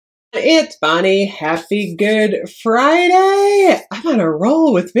It's Bonnie. Happy Good Friday. I'm on a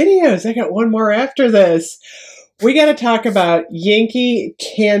roll with videos. I got one more after this. We got to talk about Yankee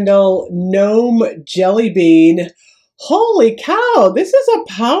Candle Gnome Jelly Bean. Holy cow, this is a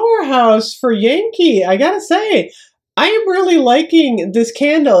powerhouse for Yankee. I gotta say, I am really liking this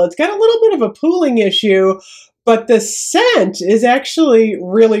candle. It's got a little bit of a pooling issue, but the scent is actually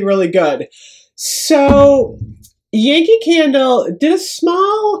really, really good. So, Yankee Candle did a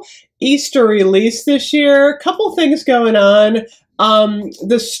small Easter release this year. A couple things going on.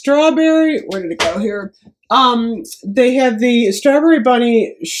 The strawberry, where did it go here? They have the Strawberry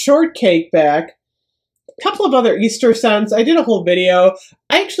Bunny Shortcake back. A couple of other Easter scents. I did a whole video.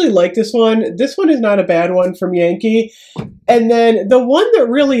 I actually like this one. This one is not a bad one from Yankee. And then the one that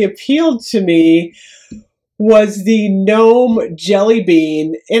really appealed to me was the Gnome Jelly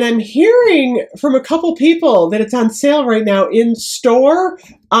Bean. And I'm hearing from a couple people that it's on sale right now in store.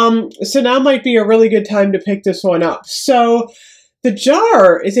 So now might be a really good time to pick this one up. So the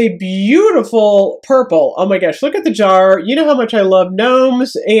jar is a beautiful purple. Oh my gosh, look at the jar. You know how much I love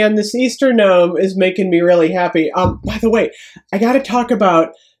gnomes, and this Easter gnome is making me really happy. By the way, I got to talk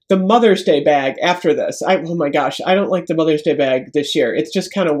about the Mother's Day bag after this. Oh my gosh, I don't like the Mother's Day bag this year. It's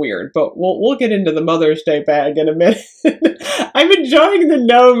just kind of weird, but we'll get into the Mother's Day bag in a minute. I'm enjoying the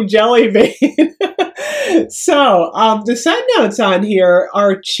Gnome Jelly Bean. So, the scent notes on here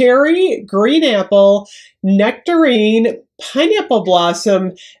are cherry, green apple, nectarine, pineapple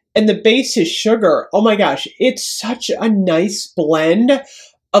blossom, and the base is sugar. Oh my gosh, it's such a nice blend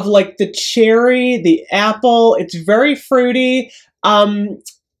of like the cherry, the apple. It's very fruity.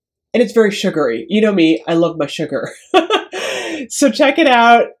 And it's very sugary. You know me, I love my sugar. So check it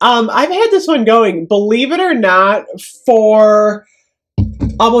out. I've had this one going, believe it or not, for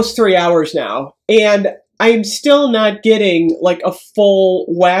almost 3 hours now. And I'm still not getting like a full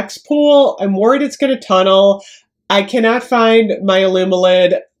wax pool. I'm worried it's going to tunnel. I cannot find my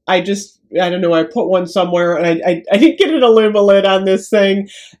Illumilid. I don't know, I put one somewhere and I didn't get an Illumilid on this thing.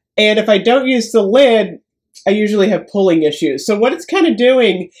 And if I don't use the lid, I usually have pulling issues. So what it's kind of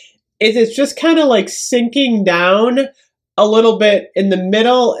doing is it's just kind of like sinking down a little bit in the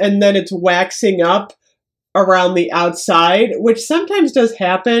middle, and then it's waxing up around the outside, which sometimes does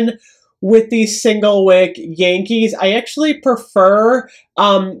happen with these single wick Yankees. I actually prefer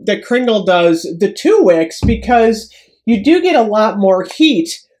that Kringle does the 2 wicks because you do get a lot more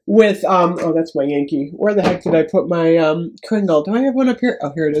heat with, oh, that's my Yankee. Where the heck did I put my Kringle? Do I have one up here?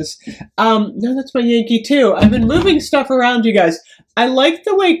 Oh, here it is. No, that's my Yankee too. I've been moving stuff around, you guys. I like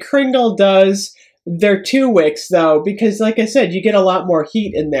the way Kringle does their 2 wicks though, because like I said, you get a lot more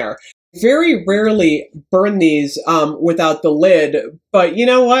heat in there. Very rarely burn these without the lid, but you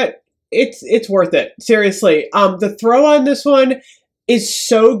know what? It's worth it. Seriously. The throw on this one is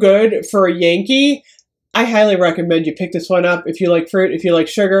so good for a Yankee. I highly recommend you pick this one up if you like fruit, if you like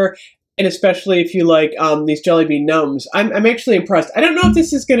sugar, and especially if you like these jelly bean gnomes. I'm actually impressed. I don't know if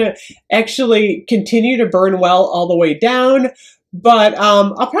this is going to actually continue to burn well all the way down, but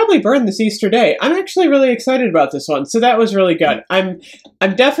I'll probably burn this Easter day. I'm actually really excited about this one, so that was really good. I'm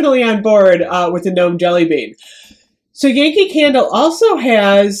definitely on board with the Gnome Jelly Bean. So Yankee Candle also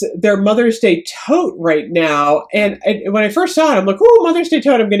has their Mother's Day tote right now, and when I first saw it, I'm like, oh, Mother's Day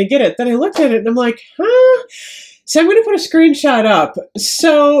tote, I'm going to get it. Then I looked at it, and I'm like, huh? So I'm going to put a screenshot up.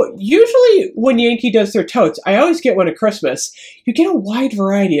 So usually when Yankee does their totes, I always get one at Christmas. You get a wide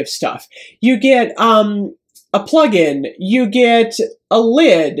variety of stuff. You get a plug-in, you get a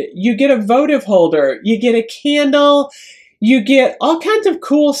lid, you get a votive holder, you get a candle, you get all kinds of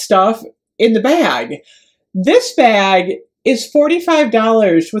cool stuff in the bag. This bag is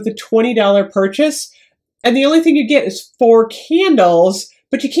 $45 with a $20 purchase, and the only thing you get is 4 candles,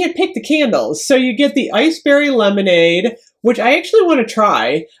 but you can't pick the candles. So you get the Iceberry Lemonade, which I actually want to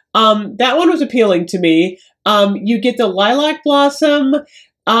try. That one was appealing to me. You get the Lilac Blossom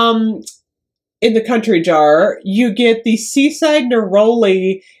in the Country Jar. You get the Seaside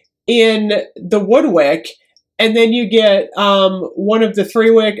Neroli in the Woodwick. And then you get one of the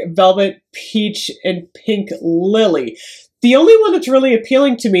 3-wick Velvet Peach and Pink Lily. The only one that's really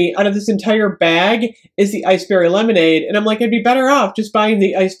appealing to me out of this entire bag is the Iceberry Lemonade. And I'm like, I'd be better off just buying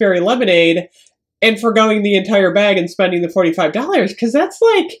the Iceberry Lemonade and forgoing the entire bag and spending the $45. Because that's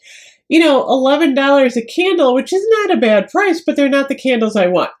like, you know, $11 a candle, which is not a bad price, but they're not the candles I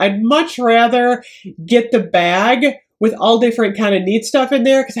want. I'd much rather get the bag with all different kind of neat stuff in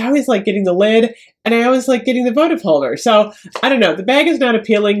there, because I always like getting the lid and I always like getting the votive holder. So I don't know, the bag is not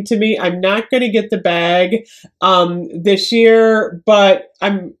appealing to me. I'm not going to get the bag this year, but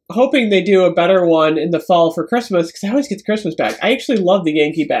I'm hoping they do a better one in the fall for Christmas, because I always get the Christmas bag. I actually love the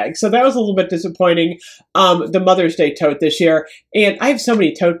Yankee bag, so that was a little bit disappointing. The Mother's Day tote this year, and I have so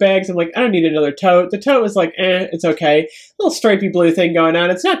many tote bags. I'm like, I don't need another tote. The tote was like, it's okay. Little stripy blue thing going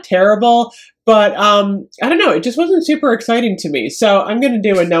on. It's not terrible, but I don't know. It just wasn't super exciting to me. So I'm going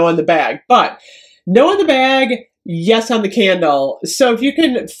to do a no on the bag, but no on the bag, yes on the candle. So if you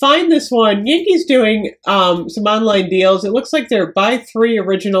can find this one, Yankee's doing some online deals. It looks like they're buy 3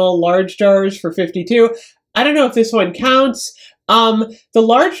 original large jars for $52. I don't know if this one counts. The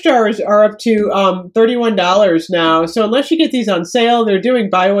large jars are up to $31 now. So unless you get these on sale, they're doing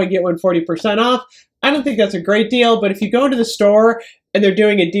buy one, get one 40% off. I don't think that's a great deal, but if you go into the store and they're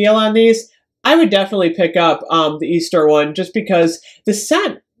doing a deal on these, I would definitely pick up the Easter one, just because the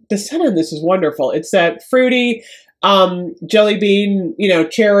scent on this is wonderful. It's that fruity, jelly bean,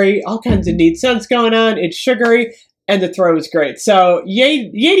 cherry, all kinds of neat scents going on. It's sugary, and the throw is great. So yay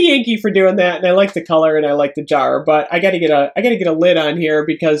to Yankee for doing that. And I like the color and I like the jar, but I gotta get a lid on here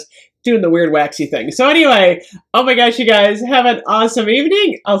because doing the weird waxy thing. So anyway, oh my gosh, you guys have an awesome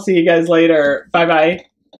evening. I'll see you guys later. Bye bye.